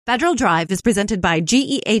Federal Drive is presented by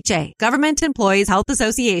GEHA, Government Employees Health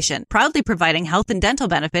Association, proudly providing health and dental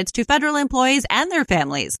benefits to federal employees and their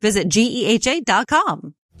families. Visit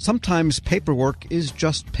GEHA.com. Sometimes paperwork is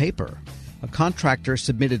just paper. A contractor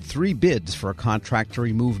submitted 3 bids for a contract to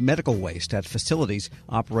remove medical waste at facilities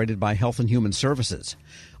operated by Health and Human Services.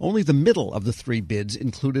 Only the middle of the 3 bids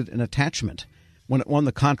included an attachment. When it won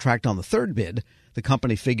the contract on the 3rd bid, the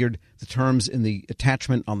company figured the terms in the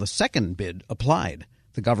attachment on the 2nd bid applied.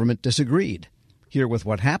 The government disagreed. Here with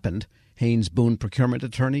what happened, Haynes Boone procurement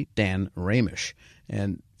attorney Dan Ramish.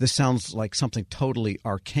 And this sounds like something totally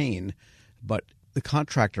arcane, but the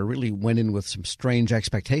contractor really went in with some strange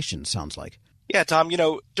expectations, sounds like. Yeah, Tom,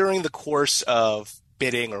 during the course of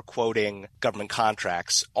bidding or quoting government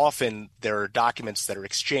contracts, often there are documents that are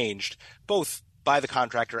exchanged both by the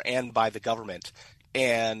contractor and by the government.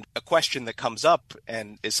 And a question that comes up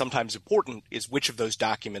and is sometimes important is which of those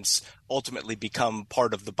documents ultimately become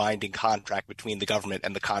part of the binding contract between the government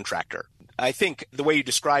and the contractor. I think the way you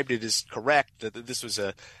described it is correct, that this was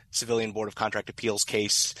a Civilian Board of Contract Appeals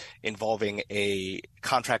case involving a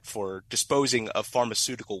contract for disposing of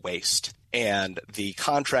pharmaceutical waste. And the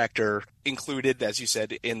contractor included, as you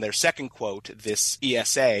said, in their second quote, this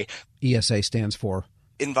ESA. ESA stands for?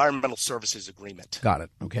 Environmental Services Agreement. Got it.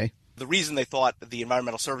 Okay. The reason they thought the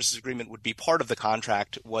Environmental Services Agreement would be part of the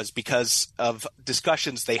contract was because of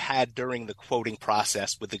discussions they had during the quoting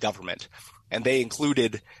process with the government. And they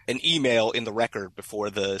included an email in the record before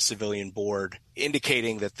the civilian board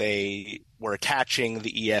indicating that they were attaching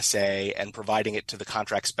the ESA and providing it to the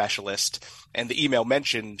contract specialist. And the email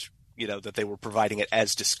mentioned, that they were providing it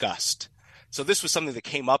as discussed. So this was something that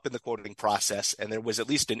came up in the quoting process, and there was at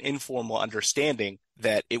least an informal understanding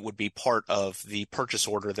that it would be part of the purchase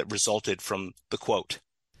order that resulted from the quote.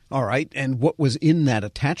 All right. And what was in that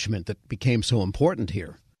attachment that became so important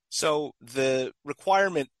here? So the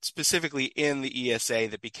requirement specifically in the ESA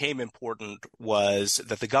that became important was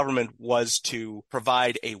that the government was to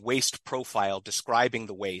provide a waste profile describing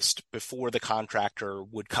the waste before the contractor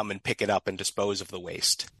would come and pick it up and dispose of the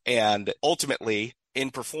waste. And ultimately, in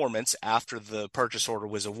performance, after the purchase order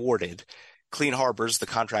was awarded, Clean Harbors, the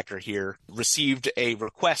contractor here, received a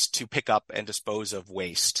request to pick up and dispose of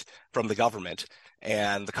waste from the government.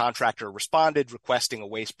 And the contractor responded requesting a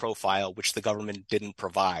waste profile, which the government didn't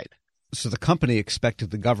provide. So the company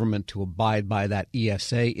expected the government to abide by that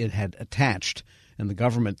ESA it had attached, and the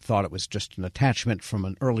government thought it was just an attachment from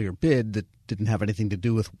an earlier bid that didn't have anything to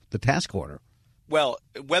do with the task order. Well,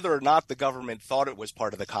 whether or not the government thought it was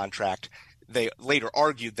part of the contract, they later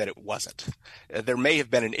argued that it wasn't. There may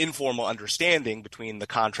have been an informal understanding between the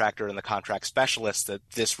contractor and the contract specialist that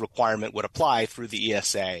this requirement would apply through the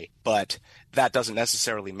ESA, but that doesn't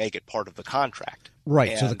necessarily make it part of the contract.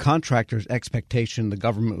 Right. So the contractor's expectation the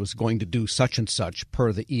government was going to do such and such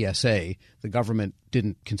per the ESA. The government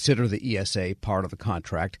didn't consider the ESA part of the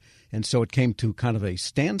contract, and so it came to kind of a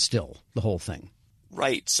standstill, the whole thing.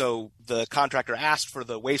 Right. So the contractor asked for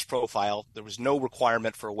the waste profile. There was no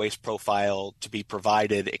requirement for a waste profile to be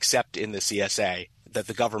provided except in the CSA that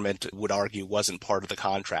the government would argue wasn't part of the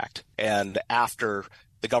contract. And after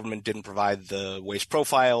the government didn't provide the waste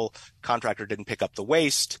profile, contractor didn't pick up the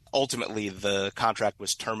waste, ultimately the contract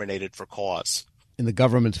was terminated for cause. In the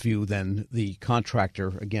government's view, then, the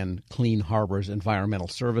contractor, again, Clean Harbors Environmental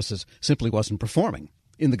Services, simply wasn't performing,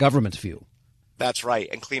 in the government's view. That's right.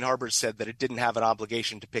 And Clean Harbors said that it didn't have an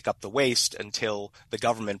obligation to pick up the waste until the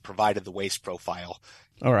government provided the waste profile.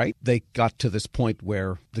 All right. They got to this point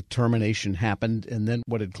where the termination happened, and then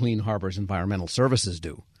what did Clean Harbors Environmental Services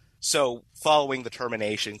do? So following the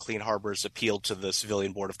termination, Clean Harbors appealed to the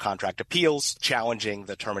Civilian Board of Contract Appeals, challenging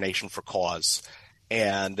the termination for cause.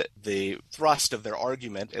 And the thrust of their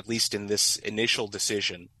argument, at least in this initial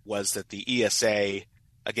decision, was that the ESA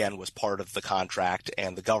again, was part of the contract,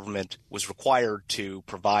 and the government was required to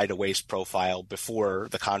provide a waste profile before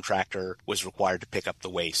the contractor was required to pick up the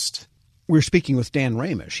waste. We're speaking with Dan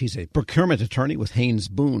Ramish. He's a procurement attorney with Haynes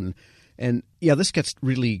Boone. And, this gets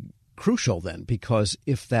really crucial then, because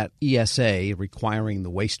if that ESA requiring the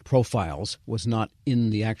waste profiles was not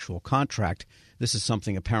in the actual contract, this is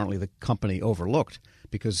something apparently the company overlooked,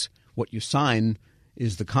 because what you sign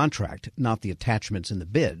is the contract, not the attachments in the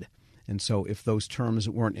bid. And so if those terms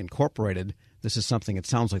weren't incorporated, this is something it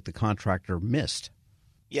sounds like the contractor missed.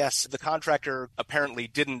 Yes, the contractor apparently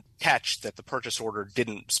didn't catch that the purchase order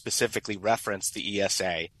didn't specifically reference the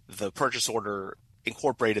ESA. The purchase order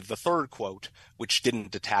incorporated the third quote, which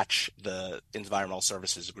didn't attach the Environmental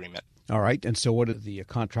Services Agreement. All right. And so what did the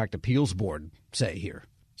Contract Appeals Board say here?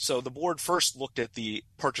 So the board first looked at the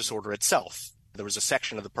purchase order itself. There was a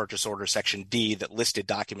section of the purchase order, Section D, that listed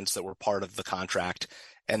documents that were part of the contract.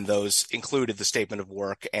 and those included the statement of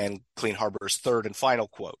work and Clean Harbor's third and final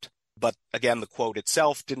quote. But again, the quote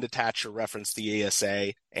itself didn't attach or reference the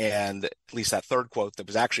ESA, and at least that third quote that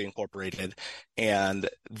was actually incorporated, and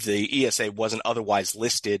the ESA wasn't otherwise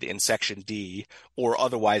listed in Section D or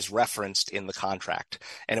otherwise referenced in the contract,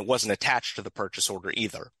 and it wasn't attached to the purchase order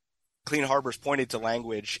either. Clean Harbors pointed to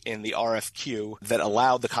language in the RFQ that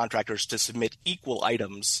allowed the contractors to submit equal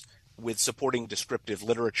items with supporting descriptive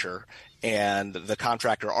literature, and the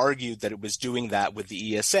contractor argued that it was doing that with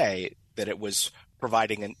the ESA, that it was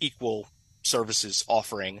providing an equal services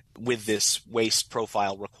offering with this waste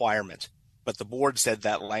profile requirement. But the board said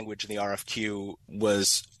that language in the RFQ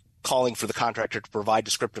was calling for the contractor to provide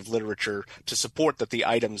descriptive literature to support that the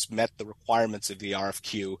items met the requirements of the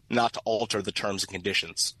RFQ, not to alter the terms and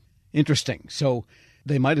conditions. Interesting. So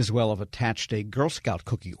they might as well have attached a Girl Scout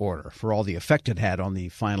cookie order for all the effect it had on the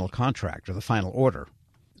final contract or the final order.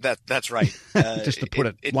 That's right. Just to put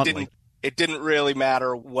it bluntly. It didn't really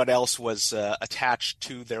matter what else was attached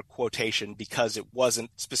to their quotation because it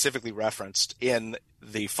wasn't specifically referenced in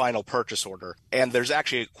the final purchase order. And there's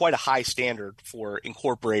actually quite a high standard for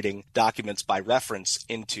incorporating documents by reference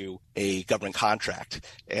into a government contract.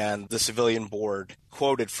 And the Civilian Board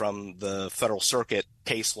quoted from the Federal Circuit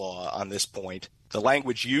case law on this point. The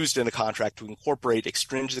language used in a contract to incorporate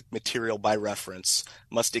extrinsic material by reference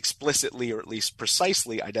must explicitly or at least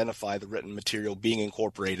precisely identify the written material being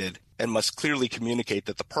incorporated and must clearly communicate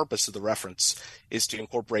that the purpose of the reference is to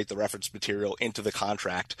incorporate the reference material into the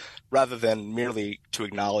contract rather than merely to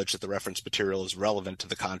acknowledge that the reference material is relevant to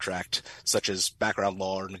the contract, such as background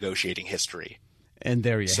law or negotiating history. And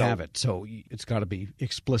there you have it. So it's got to be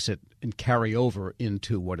explicit and carry over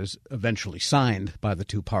into what is eventually signed by the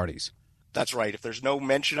two parties. That's right. If there's no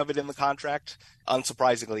mention of it in the contract,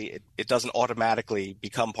 unsurprisingly, it doesn't automatically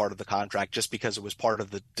become part of the contract just because it was part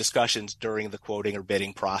of the discussions during the quoting or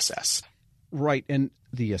bidding process. Right. And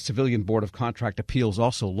the Civilian Board of Contract Appeals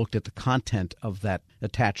also looked at the content of that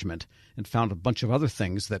attachment and found a bunch of other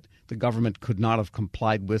things that the government could not have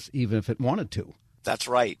complied with even if it wanted to. That's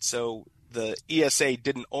right. So the ESA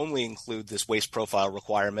didn't only include this waste profile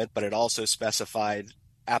requirement, but it also specified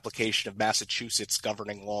application of Massachusetts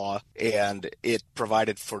governing law, and it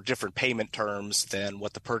provided for different payment terms than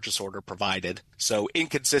what the purchase order provided. So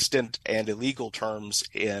inconsistent and illegal terms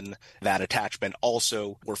in that attachment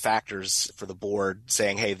also were factors for the board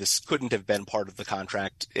saying, hey, this couldn't have been part of the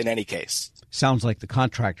contract in any case. Sounds like the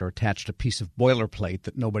contractor attached a piece of boilerplate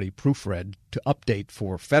that nobody proofread to update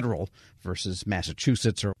for federal versus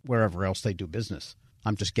Massachusetts or wherever else they do business.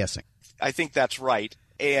 I'm just guessing. I think that's right.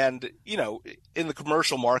 And, in the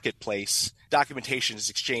commercial marketplace, documentation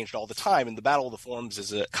is exchanged all the time, and the Battle of the Forms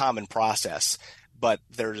is a common process. But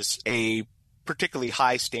there's a particularly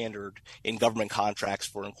high standard in government contracts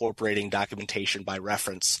for incorporating documentation by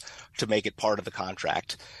reference to make it part of the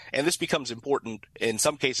contract. And this becomes important in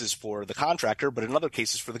some cases for the contractor, but in other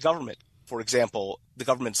cases for the government. For example, the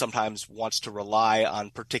government sometimes wants to rely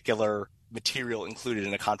on particular material included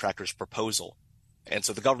in a contractor's proposal. And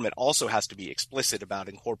so the government also has to be explicit about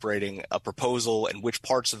incorporating a proposal and which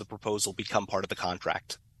parts of the proposal become part of the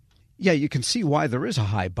contract. Yeah, you can see why there is a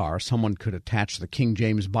high bar. Someone could attach the King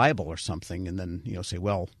James Bible or something and then, say,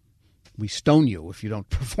 well, we stone you if you don't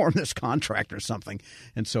perform this contract or something.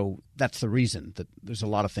 And so that's the reason that there's a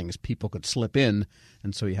lot of things people could slip in,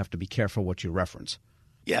 and so you have to be careful what you reference.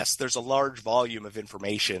 Yes, there's a large volume of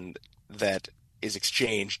information that is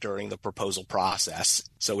exchanged during the proposal process.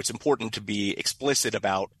 So it's important to be explicit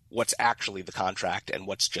about what's actually the contract and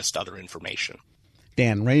what's just other information.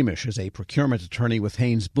 Dan Ramish is a procurement attorney with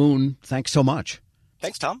Haynes Boone. Thanks so much.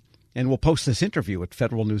 Thanks, Tom. And we'll post this interview at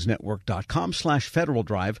federalnewsnetwork.com/Federal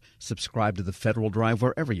Drive. Subscribe to the Federal Drive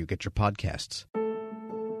wherever you get your podcasts.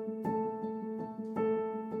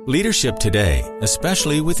 Leadership today,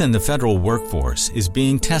 especially within the federal workforce, is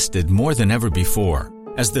being tested more than ever before.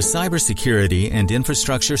 As the Cybersecurity and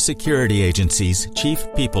Infrastructure Security Agency's Chief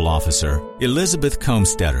People Officer, Elizabeth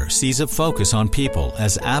Comstetter sees a focus on people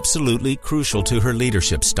as absolutely crucial to her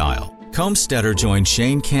leadership style. Comstetter joined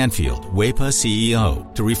Shane Canfield, WEPA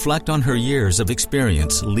CEO, to reflect on her years of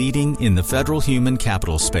experience leading in the federal human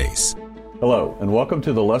capital space. Hello, and welcome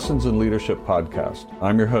to the Lessons in Leadership podcast.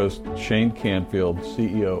 I'm your host, Shane Canfield,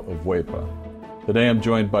 CEO of WEPA. Today I'm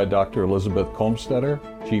joined by Dr. Elizabeth Comstetter,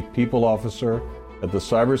 Chief People Officer at the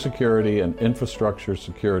Cybersecurity and Infrastructure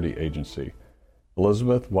Security Agency.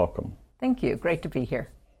 Elizabeth, welcome. Thank you. Great to be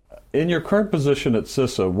here. In your current position at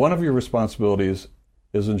CISA, one of your responsibilities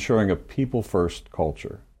is ensuring a people-first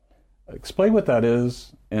culture. Explain what that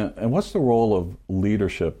is, and what's the role of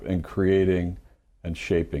leadership in creating and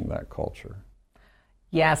shaping that culture?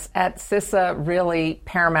 Yes, at CISA, really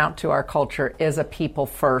paramount to our culture is a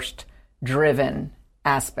people-first driven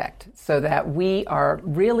aspect, so that we are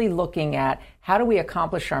really looking at how do we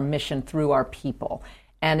accomplish our mission through our people.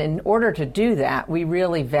 And in order to do that, we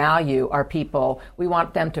really value our people. We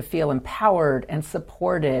want them to feel empowered and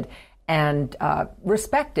supported and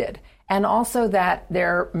respected, and also that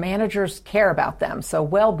their managers care about them. So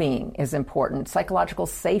well-being is important. Psychological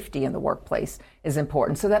safety in the workplace is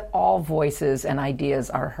important, so that all voices and ideas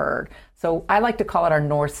are heard. So I like to call it our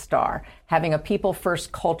North Star. Having a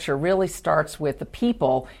people-first culture really starts with the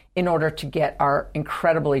people in order to get our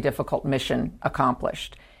incredibly difficult mission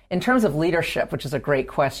accomplished. In terms of leadership, which is a great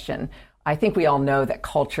question, I think we all know that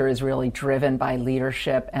culture is really driven by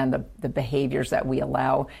leadership and the behaviors that we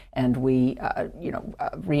allow and we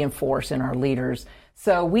reinforce in our leaders.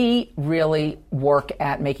 So we really work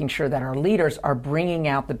at making sure that our leaders are bringing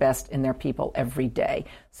out the best in their people every day.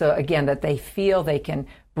 So again, that they feel they can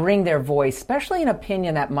bring their voice, especially an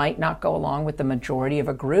opinion that might not go along with the majority of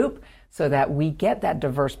a group, so that we get that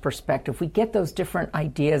diverse perspective, we get those different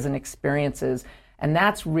ideas and experiences. And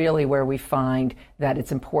that's really where we find that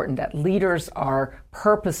it's important that leaders are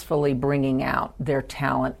purposefully bringing out their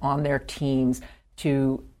talent on their teams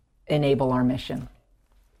to enable our mission.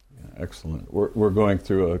 Yeah, excellent. We're going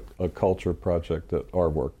through a culture project at our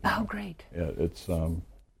work now. Oh, great. Yeah,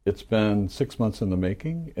 it's been 6 months in the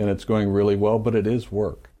making, and it's going really well, but it is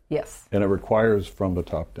work. Yes. And it requires from the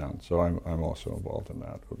top down. So I'm also involved in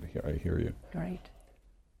that. I hear you. Great.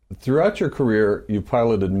 Throughout your career, you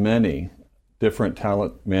piloted many different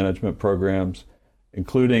talent management programs,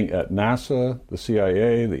 including at NASA, the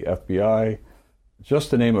CIA, the FBI,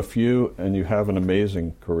 just to name a few, and you have an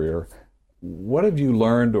amazing career. What have you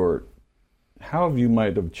learned, or how have you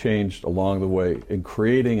might have changed along the way in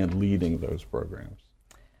creating and leading those programs?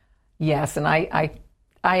 Yes, and I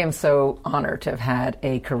am so honored to have had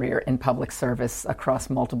a career in public service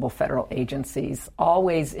across multiple federal agencies,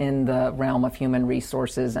 always in the realm of human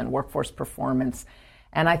resources and workforce performance.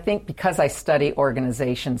 And I think because I study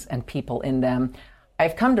organizations and people in them,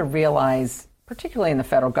 I've come to realize, particularly in the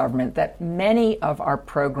federal government, that many of our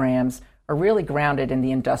programs are really grounded in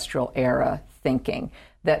the industrial era thinking,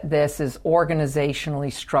 that this is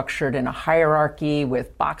organizationally structured in a hierarchy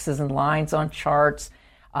with boxes and lines on charts,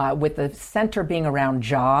 with the center being around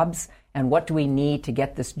jobs and what do we need to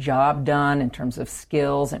get this job done in terms of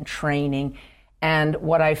skills and training. And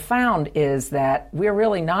what I found is that we're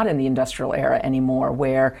really not in the industrial era anymore,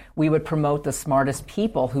 where we would promote the smartest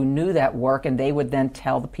people who knew that work, and they would then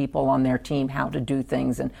tell the people on their team how to do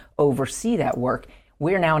things and oversee that work.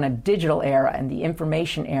 We're now in a digital era and the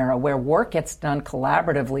information era, where work gets done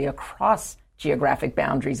collaboratively across geographic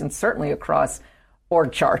boundaries and certainly across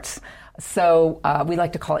org charts. So we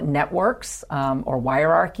like to call it networks or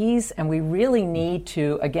hierarchies, and we really need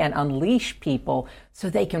to, again, unleash people so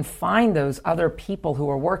they can find those other people who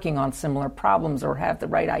are working on similar problems or have the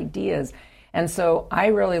right ideas. And so I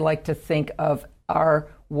really like to think of our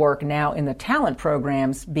work now in the talent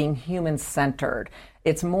programs being human-centered.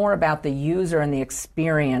 It's more about the user and the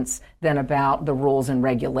experience than about the rules and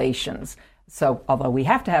regulations. So although we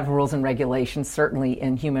have to have rules and regulations, certainly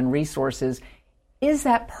in human resources, is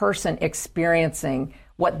that person experiencing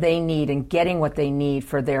what they need and getting what they need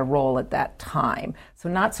for their role at that time? So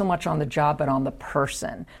not so much on the job, but on the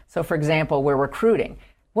person. So for example, we're recruiting.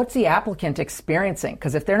 What's the applicant experiencing?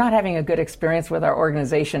 Because if they're not having a good experience with our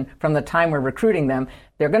organization from the time we're recruiting them,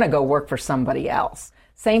 they're going to go work for somebody else.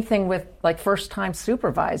 Same thing with like first-time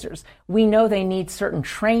supervisors. We know they need certain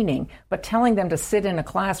training, but telling them to sit in a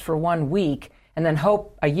class for 1 week and then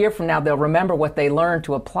hope a year from now they'll remember what they learned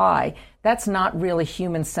to apply, that's not really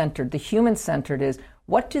human-centered. The human-centered is,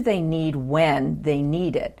 what do they need when they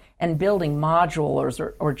need it? And building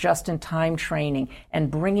modules or just-in-time training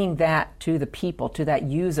and bringing that to the people, to that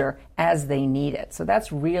user as they need it. So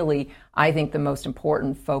that's really, I think, the most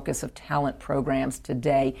important focus of talent programs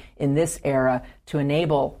today in this era, to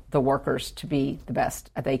enable the workers to be the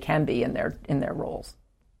best they can be in their roles.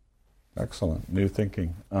 Excellent. New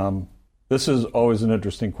thinking. This is always an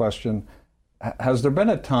interesting question. Has there been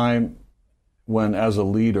a time when, as a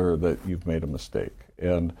leader, that you've made a mistake?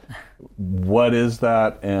 And what is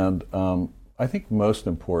that? And I think most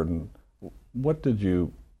important, what did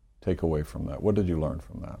you take away from that? What did you learn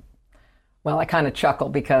from that? Well, I kind of chuckle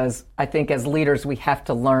because I think as leaders we have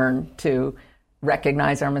to learn to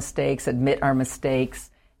recognize our mistakes, admit our mistakes,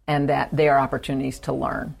 and that they are opportunities to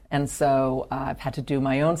learn. And so I've had to do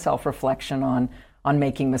my own self-reflection on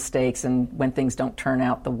making mistakes and when things don't turn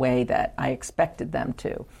out the way that I expected them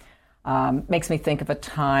to. Makes me think of a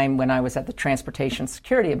time when I was at the Transportation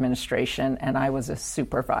Security Administration and I was a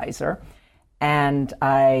supervisor. and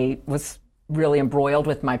I was really embroiled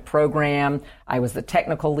with my program. I was the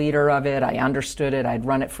technical leader of it. I understood it. I'd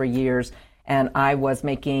run it for years, and I was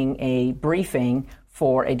making a briefing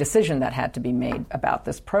for a decision that had to be made about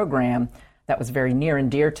this program that was very near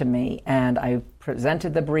and dear to me. And I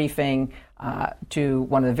presented the briefing to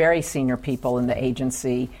one of the very senior people in the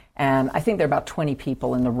agency, and I think there were about 20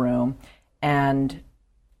 people in the room. And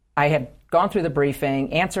I had gone through the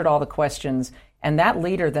briefing, answered all the questions, and that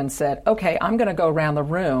leader then said, okay, I'm going to go around the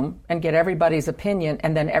room and get everybody's opinion,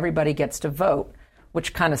 and then everybody gets to vote,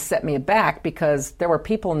 which kind of set me aback because there were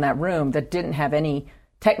people in that room that didn't have any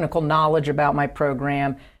technical knowledge about my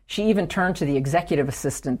program. She even turned to the executive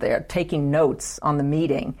assistant there, taking notes on the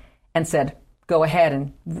meeting, and said, go ahead,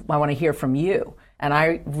 and I want to hear from you. And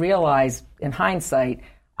I realized, in hindsight,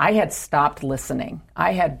 I had stopped listening.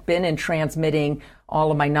 I had been in transmitting all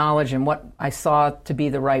of my knowledge and what I saw to be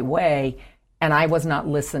the right way, and I was not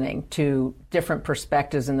listening to different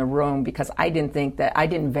perspectives in the room because I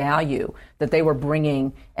didn't value that they were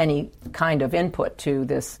bringing any kind of input to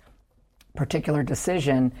this particular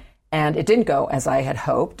decision. And it didn't go as I had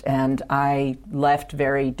hoped, and I left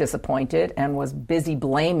very disappointed and was busy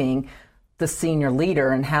blaming the senior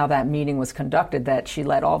leader and how that meeting was conducted, that she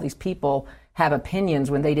let all these people have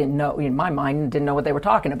opinions when they didn't know, in my mind, didn't know what they were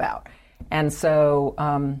talking about. And so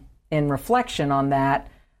in reflection on that,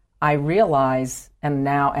 I realize, and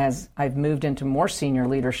now as I've moved into more senior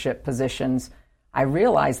leadership positions, I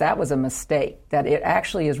realize that was a mistake, that it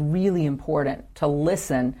actually is really important to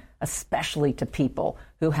listen, especially to people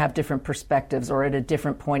who have different perspectives or at a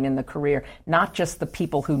different point in the career, not just the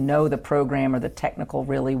people who know the program or the technical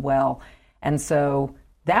really well. And so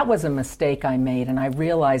that was a mistake I made, and I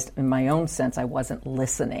realized in my own sense I wasn't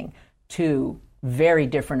listening to very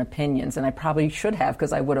different opinions, and I probably should have,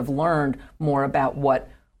 because I would have learned more about what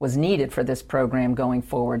was needed for this program going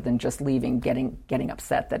forward than just leaving, getting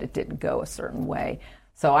upset that it didn't go a certain way.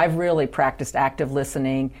 So I've really practiced active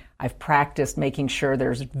listening. I've practiced making sure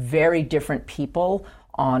there's very different people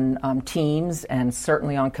on teams and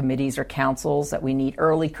certainly on committees or councils, that we need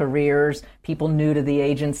early careers, people new to the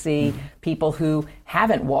agency, people who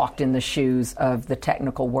haven't walked in the shoes of the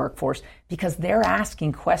technical workforce, because they're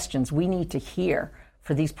asking questions we need to hear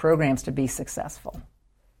for these programs to be successful.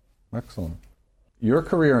 Excellent. Your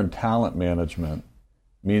career in talent management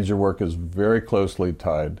means your work is very closely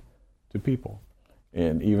tied to people.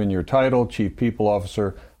 And even your title, Chief People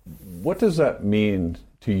Officer, what does that mean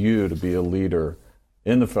to you to be a leader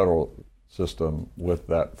in the federal system with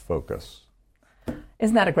that focus?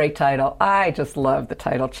 Isn't that a great title? I just love the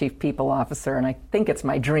title Chief People Officer, and I think it's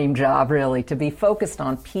my dream job, really, to be focused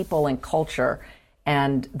on people and culture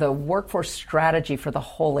and the workforce strategy for the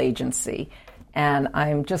whole agency. And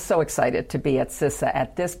I'm just so excited to be at CISA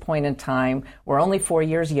at this point in time. We're only 4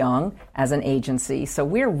 years young as an agency, so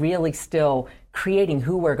we're really still creating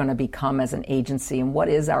who we're going to become as an agency and what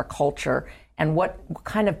is our culture and what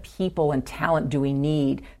kind of people and talent do we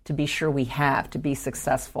need to be sure we have to be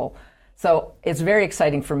successful. So it's very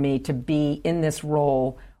exciting for me to be in this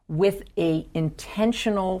role with a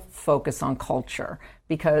intentional focus on culture,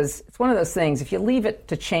 because it's one of those things, if you leave it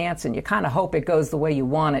to chance and you kind of hope it goes the way you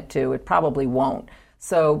want it to, it probably won't.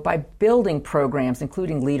 So by building programs,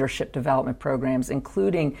 including leadership development programs,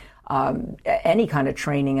 including any kind of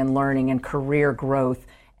training and learning and career growth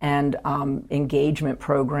and engagement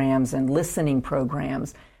programs and listening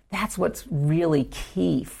programs, that's what's really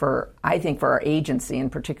key for, I think, for our agency,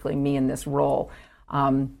 and particularly me in this role.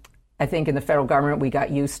 I think in the federal government, we got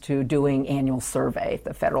used to doing annual survey,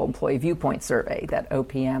 the Federal Employee Viewpoint Survey that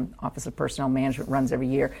OPM, Office of Personnel Management, runs every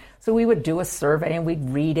year. So we would do a survey and we'd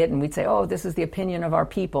read it and we'd say, oh, this is the opinion of our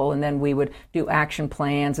people. And then we would do action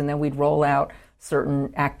plans, and then we'd roll out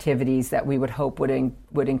certain activities that we would hope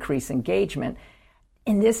would increase engagement.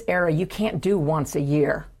 In this era, you can't do once a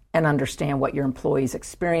year and understand what your employees'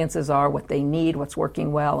 experiences are, what they need, what's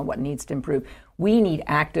working well, and what needs to improve. We need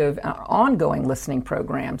active, ongoing listening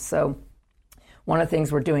programs. So one of the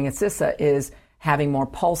things we're doing at CISA is having more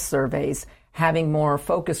pulse surveys, having more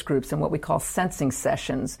focus groups and what we call sensing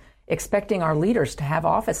sessions, expecting our leaders to have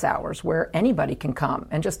office hours where anybody can come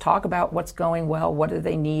and just talk about what's going well, what do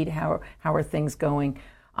they need, how are things going,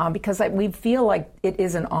 because we feel like it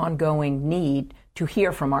is an ongoing need to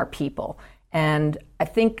hear from our people. And I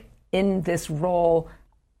think in this role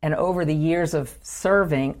and over the years of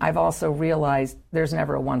serving, I've also realized there's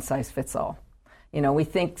never a one-size-fits-all. You know, we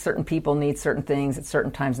think certain people need certain things at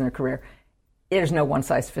certain times in their career. There's no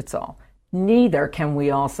one-size-fits-all. Neither can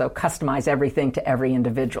we also customize everything to every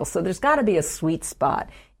individual. So there's got to be a sweet spot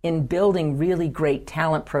in building really great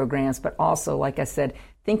talent programs, but also, like I said,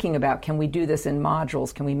 thinking about, can we do this in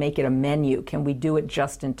modules? Can we make it a menu? Can we do it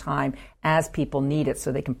just in time as people need it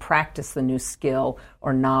so they can practice the new skill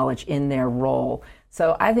or knowledge in their role?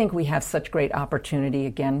 So I think we have such great opportunity,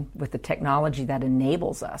 again, with the technology that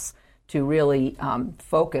enables us to really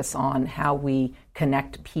focus on how we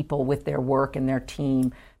connect people with their work and their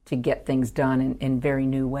team to get things done in very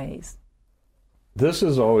new ways. This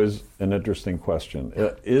is always an interesting question.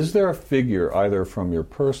 Is there a figure, either from your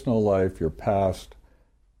personal life, your past,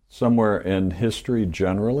 somewhere in history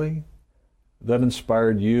generally, that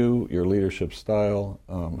inspired you, your leadership style,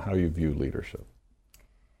 how you view leadership?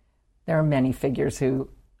 There are many figures who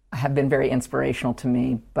have been very inspirational to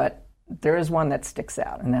me, but there is one that sticks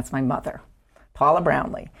out, and that's my mother, Paula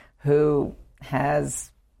Brownlee, who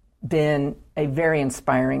has been a very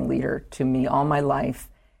inspiring leader to me all my life.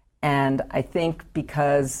 And I think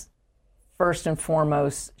because, first and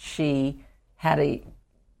foremost, she had a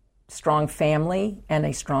strong family and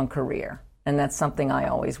a strong career. And that's something I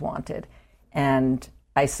always wanted. And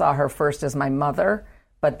I saw her first as my mother,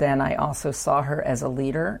 but then I also saw her as a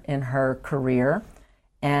leader in her career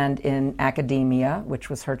and in academia,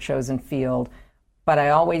 which was her chosen field. But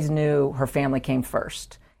I always knew her family came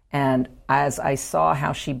first. And as I saw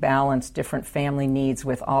how she balanced different family needs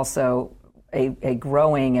with also a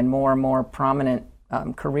growing and more prominent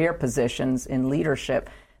career positions in leadership,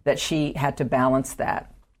 that she had to balance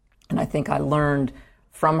that. And I think I learned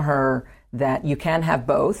from her that you can have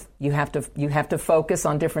both. You have to focus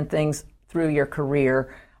on different things through your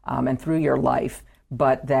career and through your life,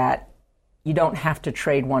 but that you don't have to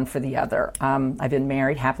trade one for the other. I've been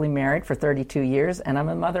happily married for 32 years, and I'm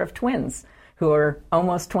a mother of twins who are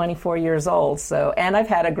almost 24 years old. And I've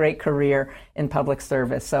had a great career in public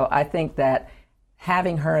service. So I think that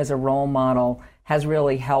having her as a role model has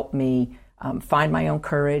really helped me find my own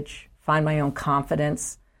courage, find my own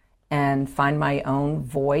confidence, and find my own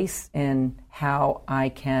voice in how I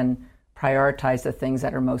can prioritize the things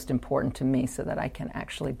that are most important to me so that I can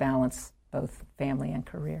actually balance both family and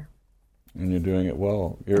career. And you're doing it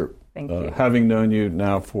well. Thank you. Having known you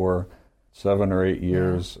now for 7 or 8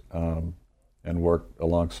 years, and worked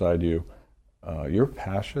alongside you, your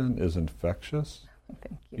passion is infectious.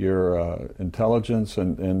 Thank you. Your intelligence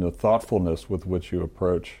and the thoughtfulness with which you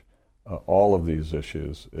approach all of these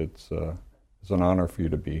issues, it's an honor for you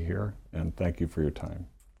to be here, and thank you for your time.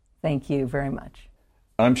 Thank you very much.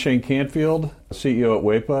 I'm Shane Canfield, CEO at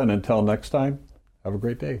WEPA, and until next time, have a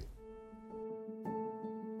great day.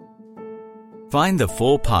 Find the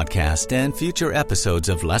full podcast and future episodes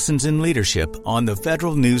of Lessons in Leadership on the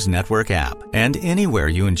Federal News Network app and anywhere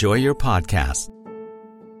you enjoy your podcasts.